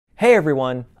Hey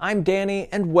everyone, I'm Danny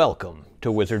and welcome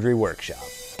to Wizardry Workshop.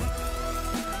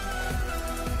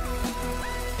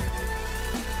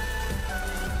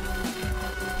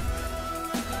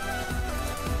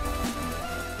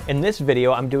 In this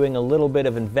video, I'm doing a little bit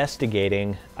of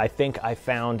investigating. I think I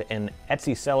found an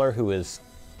Etsy seller who is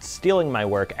stealing my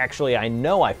work. Actually, I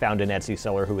know I found an Etsy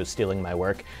seller who was stealing my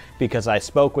work because I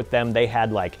spoke with them. They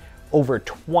had like over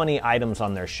 20 items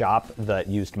on their shop that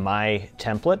used my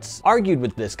templates. Argued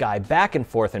with this guy back and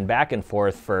forth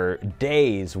for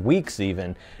days, weeks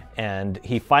even, and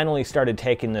he finally started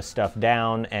taking this stuff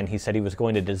down, and he said he was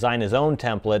going to design his own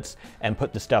templates and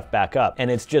put the stuff back up. And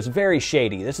it's just very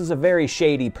shady. This is a very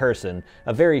shady person,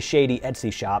 a very shady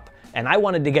Etsy shop, and I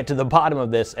wanted to get to the bottom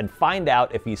of this and find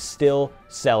out if he's still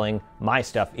selling my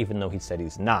stuff, even though he said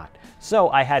he's not. So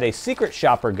I had a secret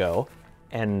shopper go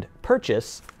and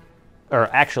purchase, or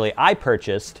actually I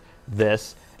purchased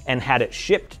this and had it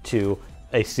shipped to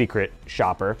a secret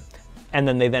shopper, and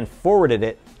then they then forwarded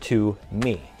it to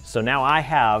me. So now I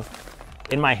have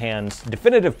in my hands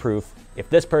definitive proof if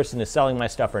this person is selling my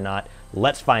stuff or not.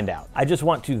 Let's find out. I just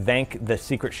want to thank the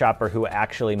secret shopper who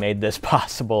actually made this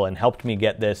possible and helped me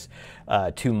get this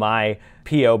to my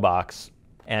P.O. box.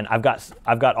 And I've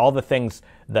got all the things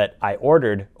that I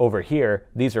ordered over here.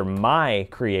 These are my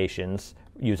creations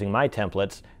using my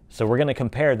templates. So we're gonna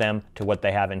compare them to what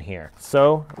they have in here.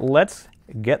 So let's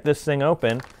get this thing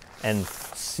open and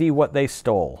see what they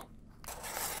stole.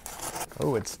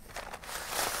 Oh, it's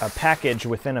a package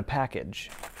within a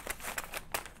package.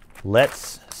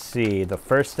 Let's see. The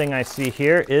first thing I see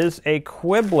here is a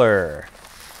quibbler.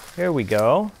 Here we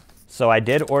go. So I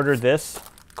did order this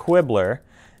quibbler.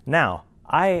 Now,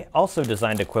 I also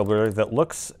designed a quibbler that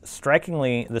looks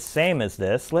strikingly the same as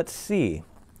this. Let's see.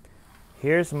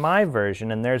 Here's my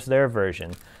version and there's their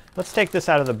version. Let's take this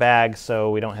out of the bag so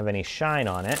we don't have any shine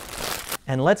on it.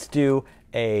 And let's do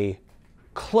a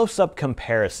close-up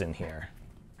comparison here.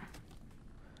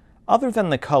 Other than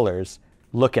the colors,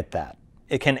 look at that.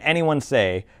 Can anyone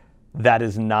say that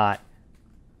is not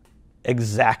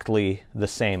exactly the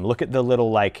same? Look at the little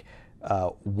like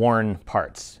worn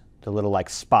parts, the little like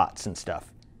spots and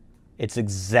stuff. It's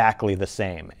exactly the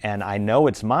same. And I know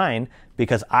it's mine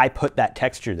because I put that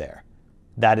texture there.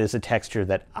 That is a texture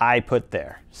that I put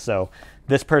there. So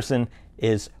this person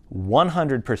is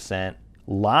 100%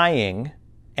 lying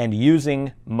and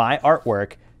using my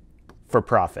artwork for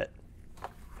profit.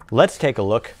 Let's take a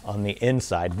look on the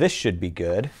inside. This should be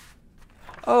good.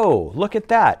 Oh, look at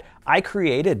that. I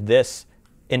created this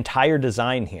entire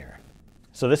design here.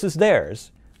 So this is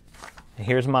theirs, and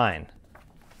here's mine.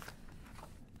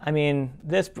 I mean,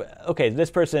 this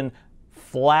person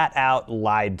flat out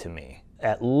lied to me.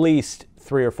 At least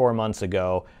 3 or 4 months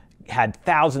ago, had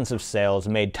thousands of sales,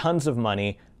 made tons of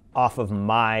money off of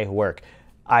my work.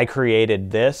 I created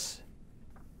this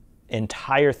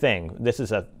entire thing. This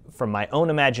is from my own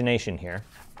imagination here.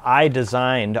 I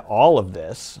designed all of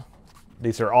this.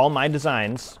 These are all my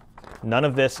designs. None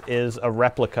of this is a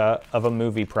replica of a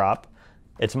movie prop.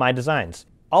 It's my designs.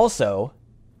 Also,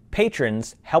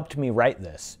 patrons helped me write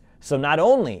this. So not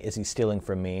only is he stealing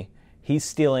from me, he's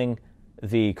stealing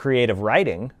the creative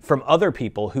writing from other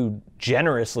people who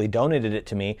generously donated it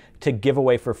to me to give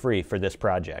away for free for this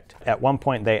project. At one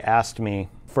point they asked me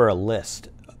for a list.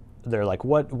 They're like,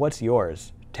 what's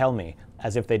yours? Tell me,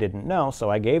 as if they didn't know.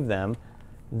 So I gave them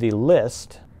the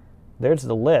list. There's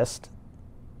the list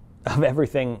of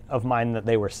everything of mine that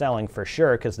they were selling for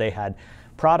sure, because they had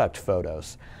product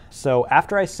photos. So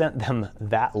after I sent them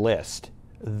that list,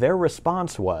 their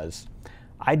response was,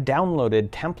 I downloaded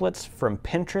templates from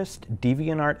Pinterest,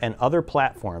 DeviantArt, and other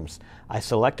platforms. I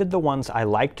selected the ones I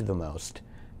liked the most.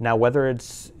 Now, whether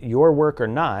it's your work or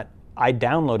not, I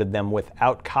downloaded them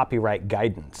without copyright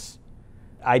guidance.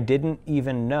 I didn't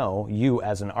even know you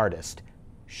as an artist.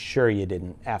 Sure you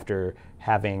didn't, after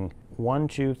having 1,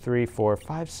 2, 3, 4,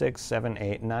 5, 6, 7,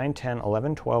 8, 9, 10,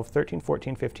 11, 12, 13,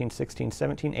 14, 15, 16,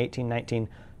 17, 18, 19,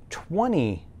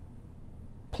 20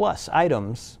 plus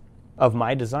items of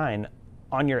my design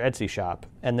on your Etsy shop,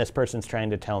 and this person's trying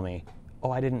to tell me,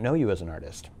 oh, I didn't know you as an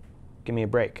artist. Give me a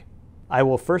break. I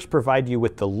will first provide you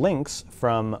with the links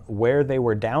from where they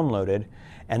were downloaded,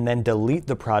 and then delete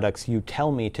the products you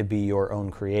tell me to be your own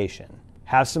creation.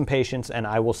 Have some patience and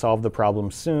I will solve the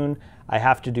problem soon. I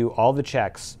have to do all the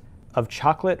checks. Of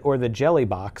chocolate or the jelly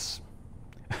box,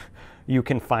 you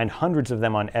can find hundreds of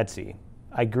them on Etsy.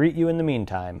 I greet you in the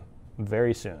meantime,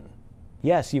 very soon.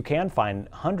 Yes, you can find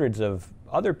hundreds of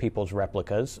other people's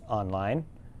replicas online,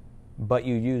 but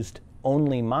you used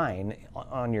only mine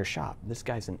on your shop. This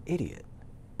guy's an idiot.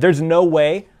 There's no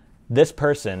way this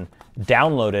person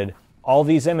downloaded all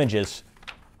these images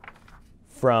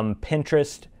from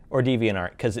Pinterest or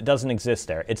DeviantArt because it doesn't exist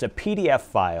there. It's a PDF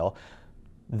file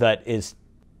that is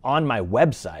on my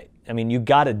website. I mean, you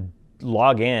got to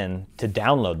log in to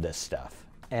download this stuff.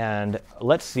 And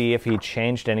let's see if he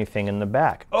changed anything in the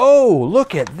back. Oh,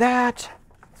 look at that.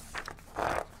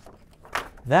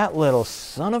 That little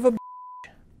son of a bitch.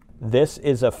 This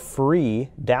is a free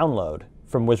download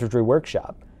from Wizardry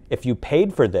Workshop. If you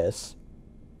paid for this,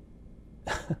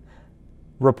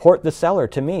 report the seller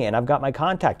to me, and I've got my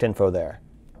contact info there.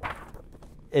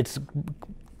 It's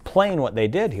plain what they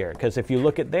did here, because if you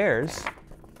look at theirs,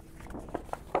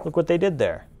 look what they did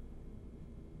there.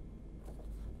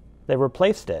 They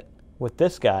replaced it with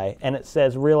this guy, and it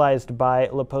says realized by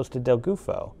Posta Del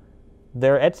Gufo,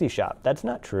 their Etsy shop. That's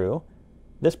not true.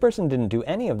 This person didn't do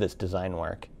any of this design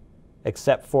work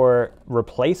except for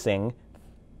replacing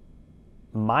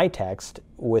my text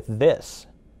with this.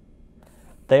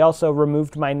 They also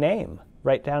removed my name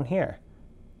right down here.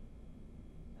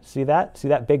 See that? See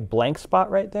that big blank spot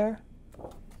right there?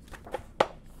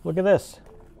 Look at this.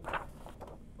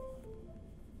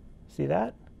 See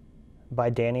that? By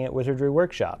Danny at Wizardry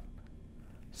Workshop.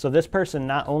 So this person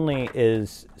not only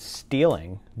is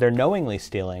stealing, they're knowingly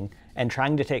stealing and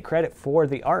trying to take credit for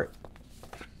the art.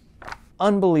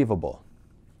 Unbelievable.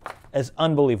 As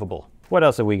unbelievable. What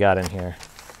else have we got in here?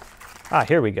 Ah,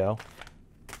 here we go.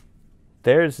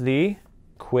 There's the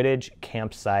Quidditch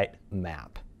campsite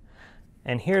map.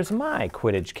 And here's my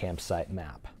Quidditch campsite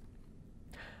map.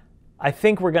 I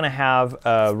think we're going to have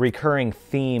a recurring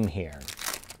theme here.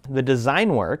 The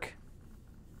design work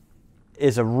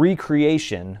is a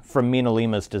recreation from Mina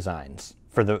Lima's designs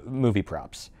for the movie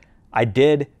props. I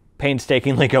did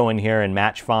painstakingly go in here and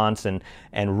match fonts and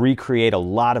recreate a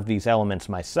lot of these elements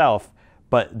myself,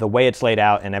 but the way it's laid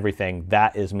out and everything,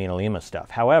 that is Mina Lima stuff.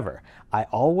 However, I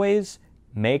always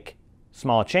make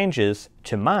small changes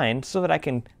to mine so that I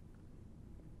can,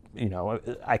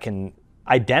 I can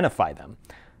identify them.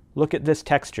 Look at this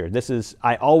texture.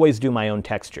 I always do my own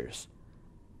textures.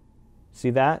 See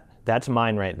that? That's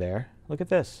mine right there. Look at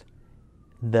this.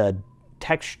 The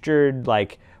textured,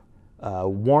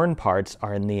 worn parts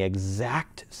are in the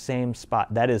exact same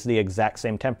spot. That is the exact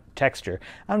same texture.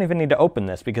 I don't even need to open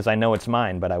this because I know it's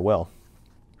mine, but I will.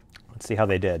 Let's see how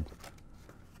they did.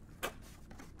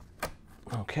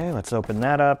 Okay, let's open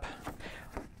that up.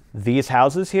 These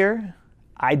houses here,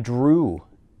 I drew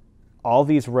all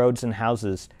these roads and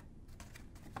houses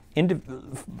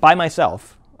by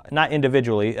myself. Not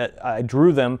individually. I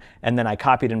drew them and then I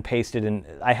copied and pasted, and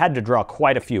I had to draw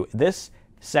quite a few. This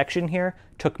section here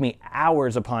took me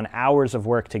hours upon hours of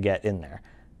work to get in there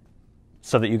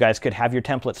so that you guys could have your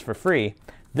templates for free.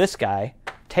 This guy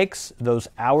takes those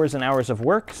hours and hours of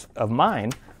work of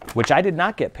mine, which I did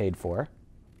not get paid for,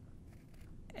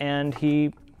 and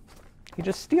he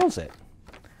just steals it.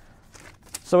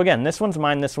 So again, this one's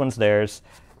mine, this one's theirs.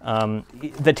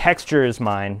 The texture is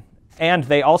mine. And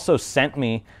they also sent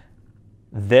me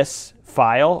this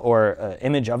file, or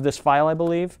image of this file, I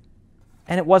believe,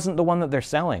 and it wasn't the one that they're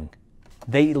selling.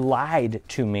 They lied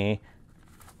to me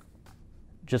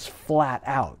just flat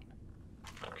out.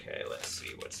 Okay, let's see,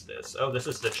 what's this? Oh, this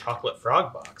is the chocolate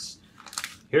frog box.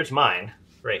 Here's mine,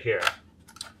 right here.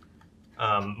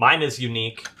 Mine is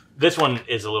unique. This one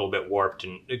is a little bit warped,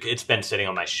 and it's been sitting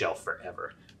on my shelf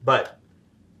forever. But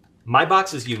my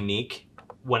box is unique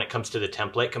when it comes to the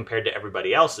template compared to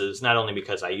everybody else's, not only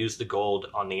because I use the gold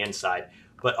on the inside,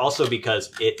 but also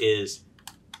because it is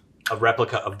a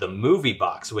replica of the movie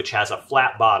box, which has a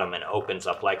flat bottom and opens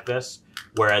up like this,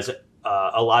 whereas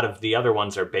a lot of the other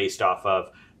ones are based off of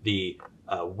the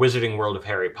Wizarding World of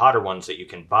Harry Potter ones that you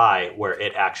can buy, where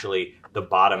it actually, the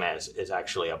bottom is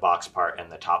actually a box part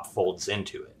and the top folds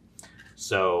into it.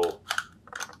 So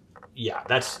yeah,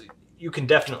 you can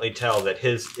definitely tell that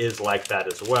his is like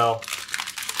that as well.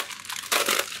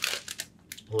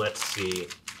 Let's see.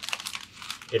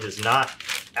 It is not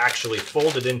actually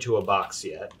folded into a box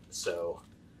yet, so,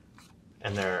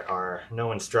 and there are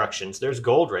no instructions. There's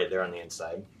gold right there on the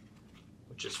inside,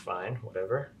 which is fine,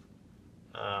 whatever.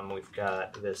 We've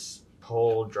got this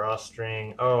pole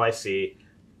drawstring. Oh, I see.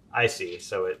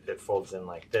 So it folds in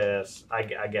like this. I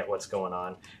get what's going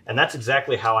on. And that's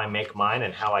exactly how I make mine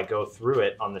and how I go through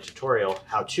it on the tutorial,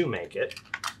 how to make it.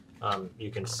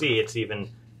 You can see it's even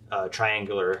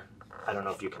triangular. I don't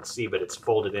know if you can see, but it's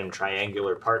folded in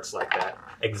triangular parts like that,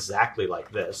 exactly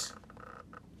like this.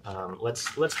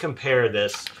 Let's compare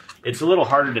this. It's a little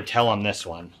harder to tell on this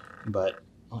one, but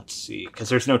let's see, because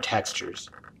there's no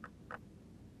textures.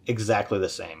 Exactly the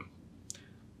same.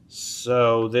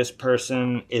 So this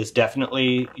person is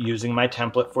definitely using my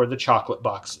template for the chocolate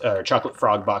box, or chocolate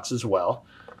frog box as well.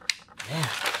 Yeah,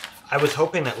 I was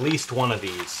hoping at least one of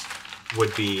these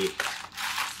would be,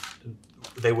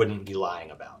 they wouldn't be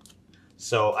lying about.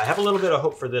 So I have a little bit of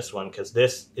hope for this one because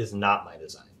this is not my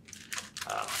design.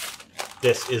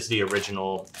 This is the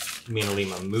original Mina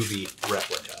Lima movie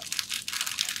replica.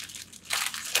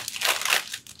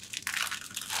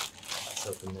 Let's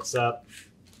open this up.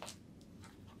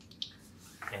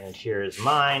 And here is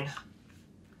mine.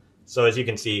 So as you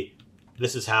can see,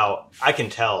 this is how I can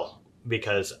tell,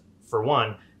 because for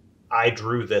one, I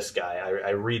drew this guy.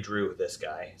 I redrew this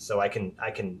guy. So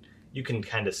you can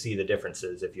kind of see the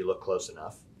differences if you look close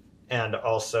enough. And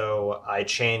also I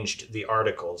changed the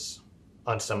articles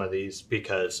on some of these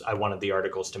because I wanted the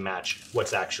articles to match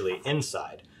what's actually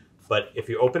inside. But if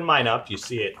you open mine up, you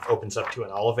see it opens up to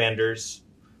an Ollivanders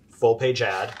full page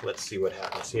ad. Let's see what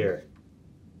happens here.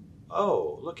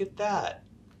 Oh, look at that.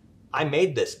 I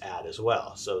made this ad as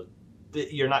well. So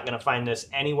you're not going to find this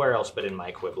anywhere else but in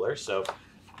my Quibbler. So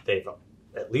they've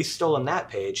at least stolen that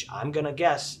page. I'm going to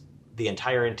guess the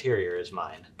entire interior is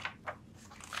mine.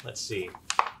 Let's see.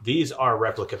 These are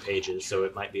replica pages, so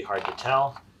it might be hard to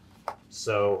tell.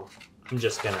 So I'm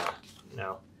just going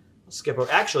to, skip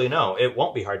over. Actually, no, it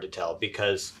won't be hard to tell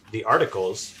because the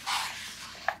articles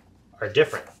are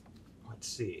different. Let's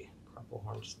see. Crumple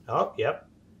horns. Oh, yep.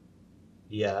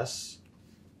 Yes.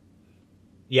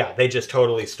 Yeah, they just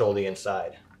totally stole the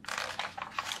inside.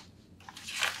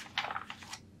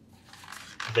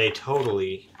 They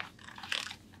totally,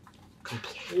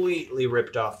 completely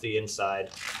ripped off the inside.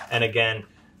 And again,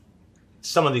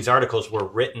 some of these articles were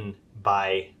written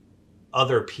by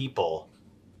other people.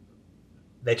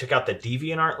 They took out the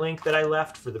DeviantArt link that I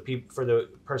left for the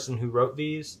person who wrote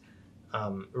these.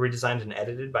 Redesigned and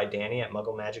edited by Danny at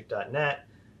muggleMagic.net.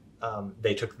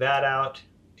 They took that out.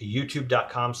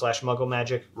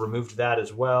 YouTube.com/muggleMagic removed that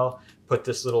as well. Put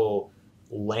this little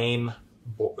lame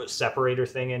separator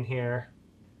thing in here.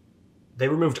 They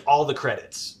removed all the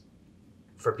credits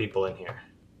for people in here.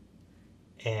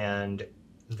 And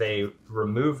they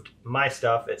removed my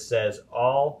stuff. It says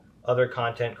all other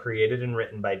content created and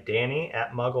written by Danny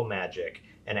at muggleMagic,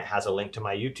 and it has a link to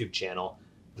my YouTube channel.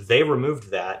 They removed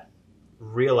that,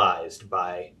 realized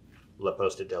by La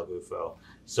Posta Del Gufo.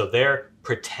 So they're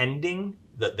pretending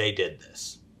that they did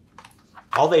this.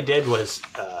 All they did was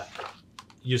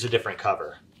use a different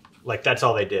cover. Like, that's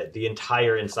all they did. The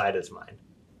entire inside is mine.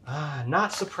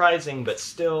 Not surprising, but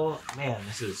still, man,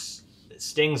 it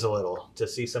stings a little to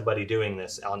see somebody doing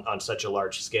this on such a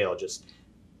large scale,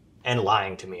 and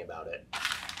lying to me about it.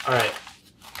 All right,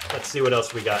 let's see what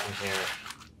else we got in here.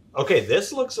 Okay,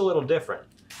 this looks a little different.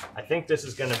 I think this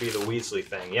is going to be the Weasley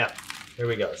thing. Yeah, here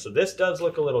we go. So this does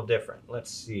look a little different.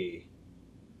 Let's see.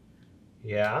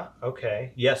 Yeah,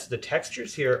 okay. Yes, the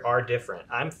textures here are different.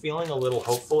 I'm feeling a little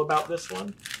hopeful about this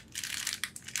one.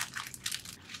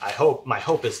 My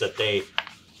hope is that they,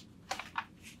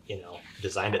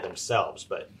 designed it themselves,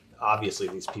 but obviously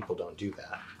these people don't do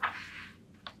that.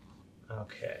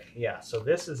 Okay, yeah, so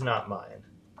this is not mine.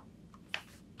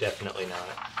 Definitely not.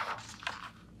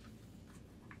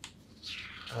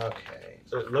 Okay,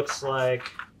 so it looks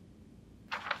like,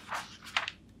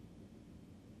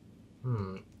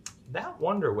 that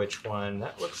Wonder Witch one,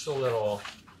 that looks a little,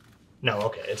 no,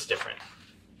 okay, it's different.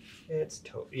 It's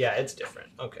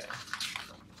different, okay.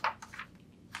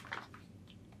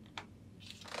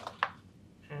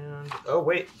 And, oh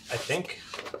wait, I think,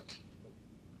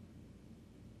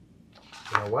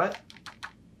 you know what?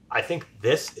 I think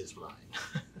this is mine.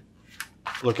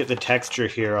 Look at the texture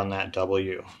here on that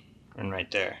W, and right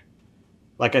there.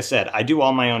 Like I said, I do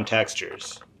all my own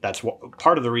textures. That's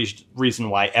part of the reason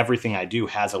why everything I do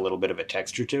has a little bit of a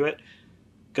texture to it,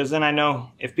 because then I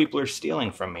know if people are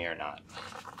stealing from me or not.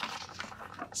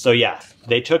 So yeah,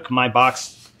 they took my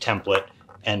box template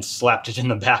and slapped it in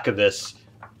the back of this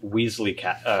Weasley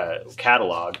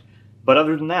catalog. But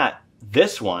other than that,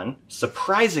 this one,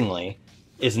 surprisingly,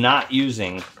 is not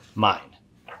using mine.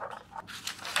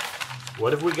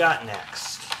 What have we got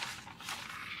next?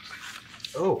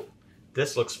 Oh,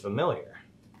 this looks familiar.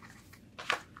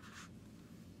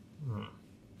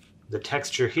 The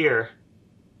texture here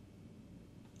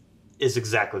is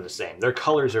exactly the same. Their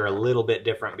colors are a little bit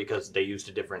different because they used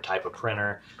a different type of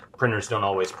printer. Printers don't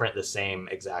always print the same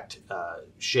exact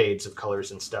shades of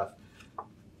colors and stuff.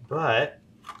 But,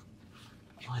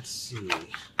 let's see.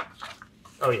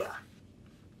 Oh yeah.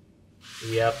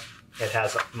 Yep, it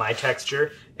has my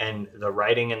texture, and the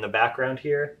writing in the background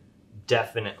here,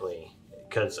 definitely,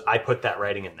 because I put that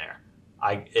writing in there.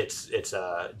 It's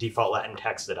a default Latin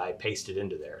text that I pasted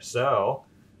into there. So,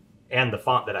 and the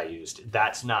font that I used,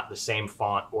 that's not the same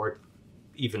font or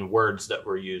even words that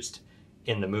were used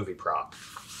in the movie prop.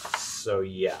 So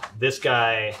yeah, this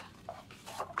guy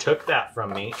took that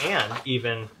from me and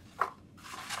even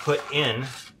put in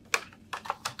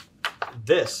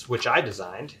this, which I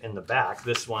designed in the back.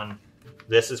 This one,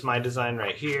 this is my design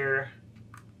right here.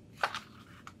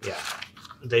 Yeah,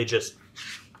 they just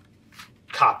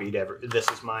copied this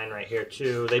is mine right here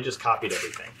too. They just copied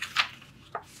everything.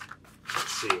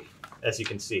 Let's see, as you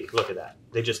can see, look at that.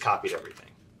 They just copied everything.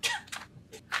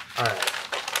 All right,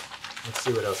 let's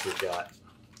see what else we've got.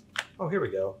 Oh, here we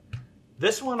go.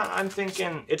 This one, I'm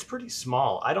thinking it's pretty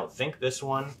small. I don't think this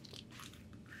one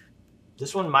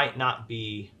might not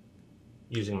be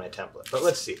using my template, but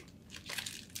let's see.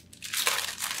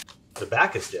 The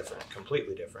back is different,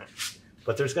 completely different,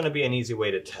 but there's going to be an easy way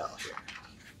to tell here.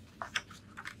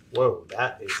 Whoa,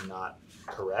 that is not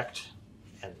correct,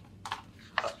 and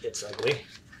it's ugly.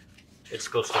 It's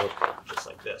supposed to look just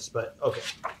like this, but okay.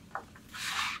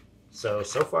 So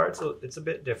far it's a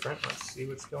bit different. Let's see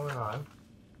what's going on.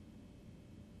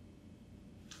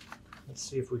 Let's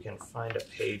see if we can find a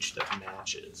page that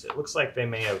matches. It looks like they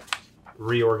may have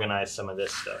reorganized some of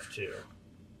this stuff too.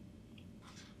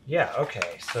 Yeah,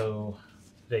 okay, so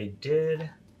they did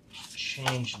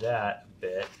change that a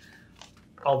bit.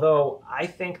 Although I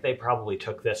think they probably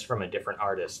took this from a different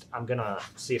artist. I'm gonna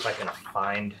see if I can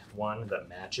find one that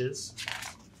matches,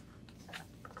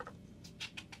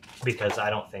 because I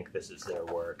don't think this is their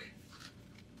work.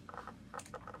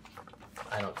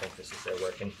 I don't think this is their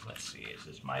work. And let's see, is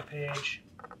this my page?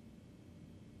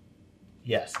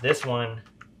 Yes, this one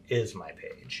is my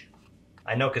page.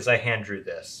 I know because I hand drew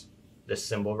this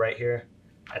symbol right here.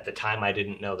 At the time, I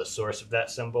didn't know the source of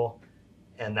that symbol,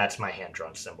 and that's my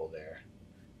hand-drawn symbol there.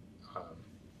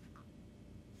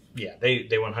 Yeah, they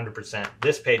 100%.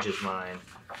 This page is mine.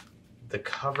 The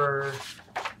cover.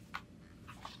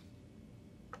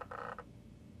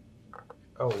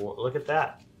 Oh, look at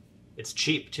that. It's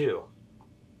cheap too.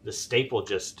 The staple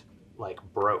just like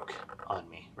broke on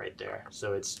me right there.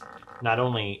 So it's not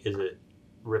only is it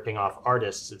ripping off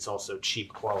artists, it's also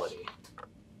cheap quality.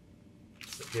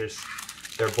 So here's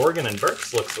their Borgen and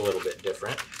Burkes looks a little bit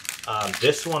different.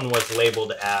 This one was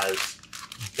labeled as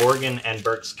Borgen and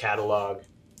Burkes catalog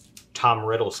Tom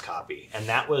Riddle's copy, and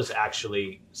that was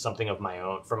actually something of my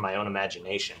own, from my own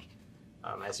imagination.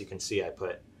 As you can see, I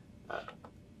put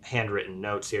handwritten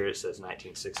notes here. It says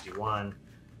 1961.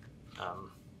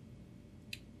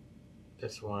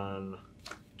 This one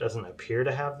doesn't appear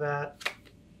to have that.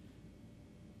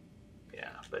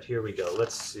 Yeah, but here we go.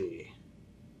 Let's see.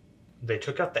 They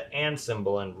took out the and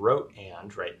symbol and wrote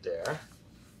and right there.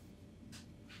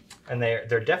 And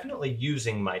they're definitely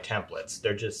using my templates.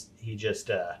 He just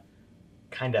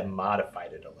kind of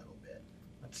modified it a little bit.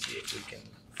 Let's see if we can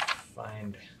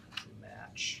find a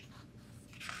match.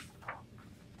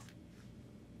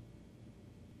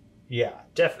 Yeah,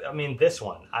 I mean this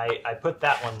one. I put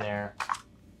that one there.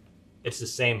 It's the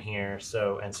same here.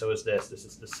 So is this. This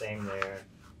is the same there.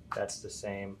 That's the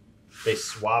same. They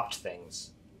swapped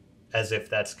things as if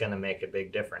that's going to make a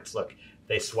big difference. Look,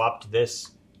 they swapped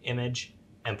this image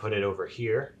and put it over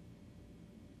here.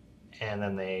 And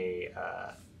then they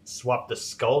swapped the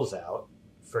skulls out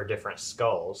for different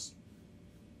skulls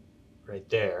right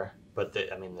there. But the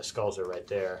skulls are right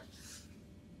there.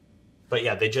 But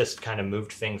yeah, they just kind of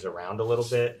moved things around a little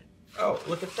bit. Oh,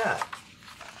 look at that.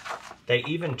 They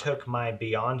even took my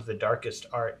Beyond the Darkest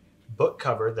Art book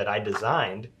cover that I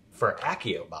designed for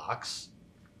Accio Box,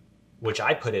 which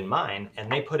I put in mine,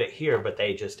 and they put it here, but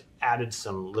they just added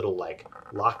some little like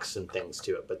locks and things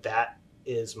to it. But that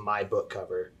is my book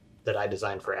cover that I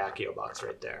designed for Accio Box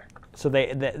right there. So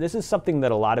this is something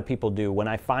that a lot of people do. When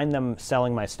I find them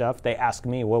selling my stuff, they ask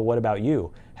me, well, what about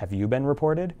you? Have you been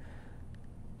reported?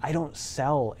 I don't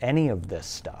sell any of this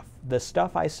stuff. The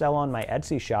stuff I sell on my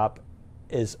Etsy shop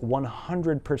is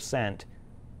 100%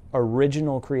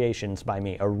 original creations by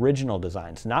me, original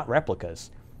designs, not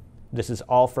replicas. This is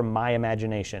all from my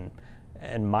imagination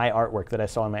and my artwork that I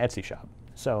saw in my Etsy shop.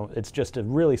 So it's just a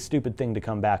really stupid thing to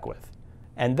come back with.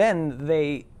 And then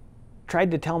they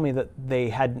tried to tell me that they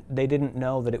didn't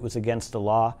know that it was against the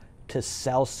law to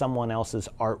sell someone else's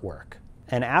artwork.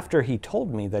 And after he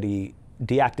told me that he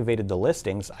deactivated the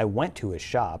listings, I went to his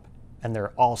shop and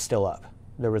they're all still up.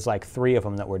 There was like 3 of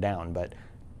them that were down, but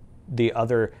the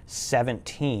other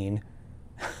 17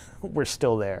 were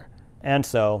still there. And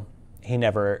so he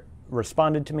never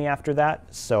responded to me after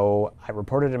that. So I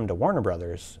reported him to Warner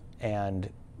Brothers, and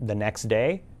the next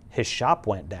day his shop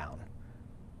went down.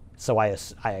 So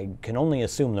I can only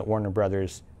assume that Warner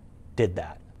Brothers did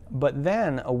that. But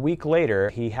then a week later,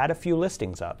 he had a few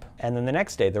listings up. And then the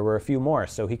next day there were a few more,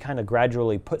 so he kind of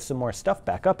gradually put some more stuff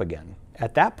back up again.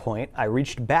 At that point, I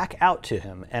reached back out to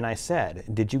him and I said,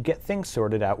 "Did you get things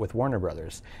sorted out with Warner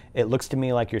Brothers? It looks to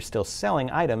me like you're still selling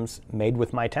items made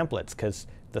with my templates," because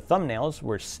the thumbnails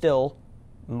were still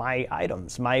my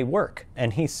items, my work.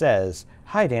 And he says,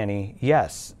 "Hi Danny,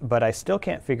 yes, but I still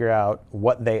can't figure out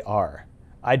what they are.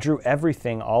 I drew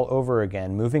everything all over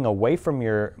again, moving away from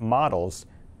your models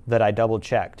that I double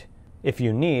checked. If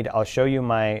you need, I'll show you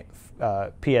my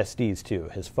PSDs too,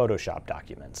 his Photoshop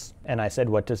documents." And I said,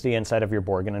 "What does the inside of your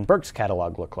Borgen and Burks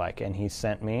catalog look like?" And he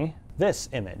sent me this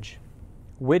image,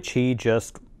 which he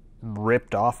just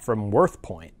ripped off from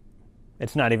WorthPoint.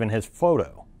 It's not even his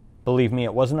photo. "Believe me,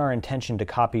 it wasn't our intention to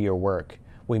copy your work.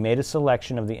 We made a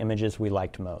selection of the images we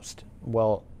liked most."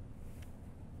 Well,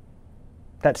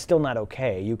 that's still not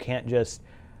okay. You can't just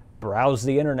browse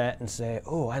the internet and say,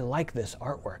 "Oh, I like this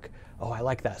artwork. Oh, I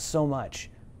like that so much.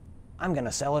 I'm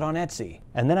gonna sell it on Etsy."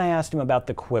 And then I asked him about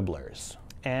the Quibblers,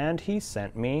 and he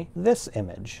sent me this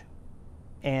image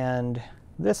and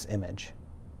this image.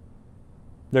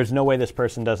 There's no way this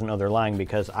person doesn't know they're lying,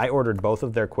 because I ordered both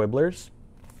of their Quibblers,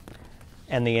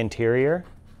 and the interior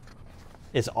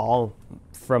is all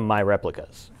from my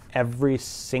replicas. Every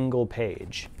single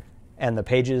page. And the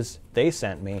pages they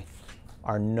sent me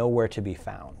are nowhere to be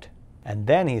found. And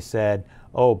then he said,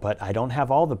 "Oh, but I don't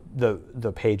have all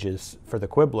the pages for the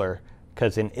Quibbler,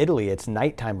 because in Italy it's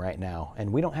nighttime right now,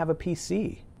 and we don't have a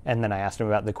PC." And then I asked him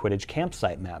about the Quidditch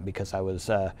campsite map, because I was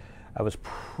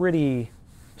pretty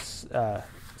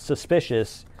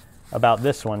suspicious about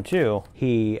this one too.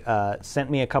 He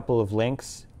sent me a couple of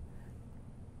links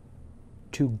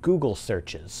to Google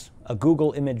searches, a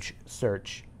Google image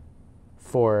search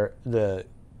for the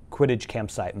Quidditch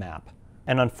campsite map.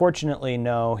 And unfortunately,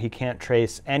 no, he can't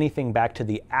trace anything back to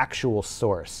the actual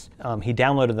source. He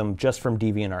downloaded them just from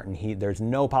DeviantArt, and there's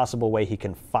no possible way he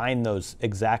can find those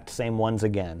exact same ones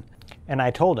again. And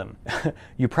I told him,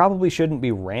 "You probably shouldn't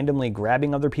be randomly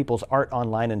grabbing other people's art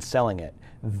online and selling it.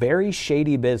 Very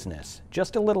shady business.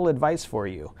 Just a little advice for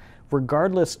you.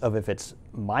 Regardless of if it's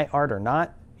my art or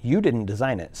not, you didn't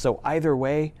design it. So either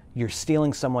way, you're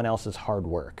stealing someone else's hard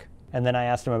work." And then I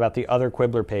asked him about the other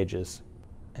Quibbler pages,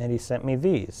 and he sent me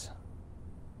these.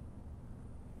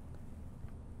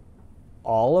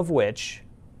 All of which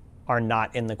are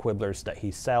not in the Quibblers that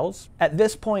he sells. At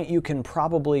this point, you can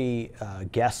probably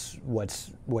guess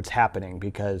what's happening,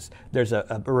 because there's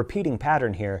a repeating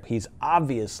pattern here. He's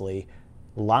obviously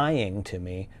lying to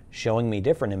me, showing me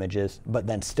different images, but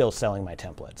then still selling my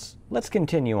templates. Let's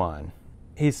continue on.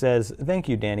 He says, "Thank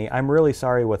you, Danny. I'm really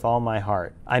sorry with all my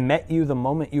heart. I met you the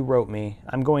moment you wrote me.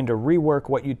 I'm going to rework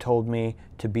what you told me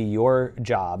to be your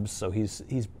jobs." So he's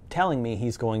telling me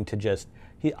he's going to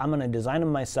I'm going to design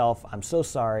them myself. I'm so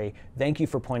sorry. Thank you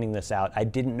for pointing this out. I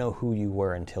didn't know who you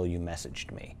were until you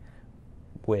messaged me,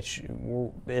 which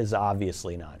is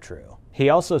obviously not true. He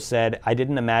also said, "I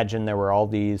didn't imagine there were all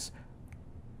these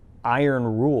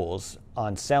iron rules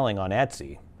on selling on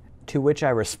Etsy," to which I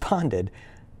responded,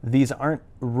 "These aren't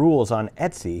rules on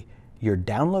Etsy. You're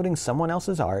downloading someone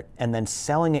else's art and then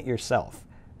selling it yourself.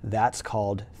 That's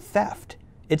called theft.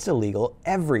 It's illegal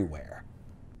everywhere."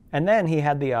 And then he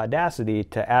had the audacity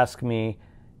to ask me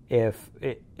if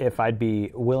I'd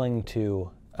be willing to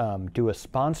do a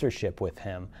sponsorship with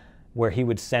him, where he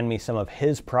would send me some of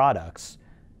his products,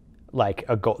 like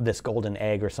this golden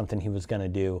egg or something he was going to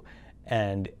do,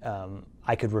 and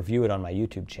I could review it on my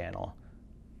YouTube channel.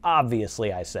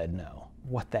 Obviously, I said no.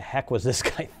 What the heck was this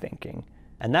guy thinking?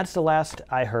 And that's the last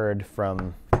I heard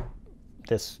from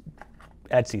this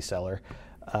Etsy seller.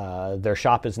 Their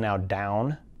shop is now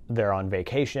down. They're on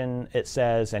vacation, it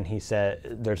says, and he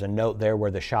said there's a note there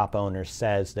where the shop owner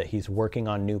says that he's working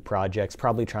on new projects,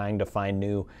 probably trying to find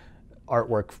new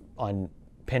artwork on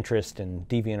Pinterest and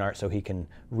DeviantArt so he can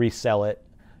resell it,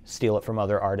 steal it from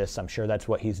other artists. I'm sure that's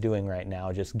what he's doing right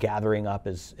now, just gathering up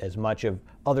as much of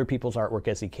other people's artwork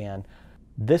as he can.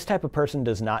 This type of person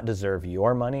does not deserve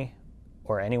your money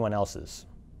or anyone else's.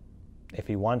 If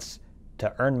he wants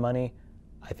to earn money,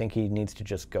 I think he needs to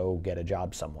just go get a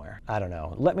job somewhere. I don't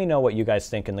know. Let me know what you guys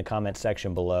think in the comment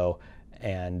section below,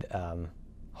 and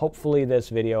hopefully this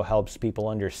video helps people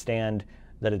understand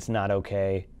that it's not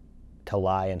okay to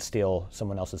lie and steal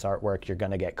someone else's artwork. You're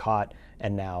going to get caught,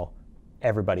 and now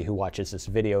everybody who watches this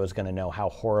video is going to know how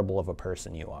horrible of a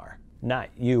person you are. Not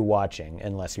you watching,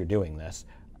 unless you're doing this.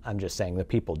 I'm just saying the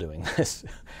people doing this.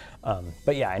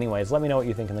 But yeah, anyways, let me know what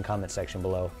you think in the comment section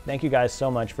below. Thank you guys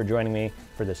so much for joining me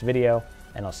for this video,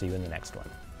 and I'll see you in the next one.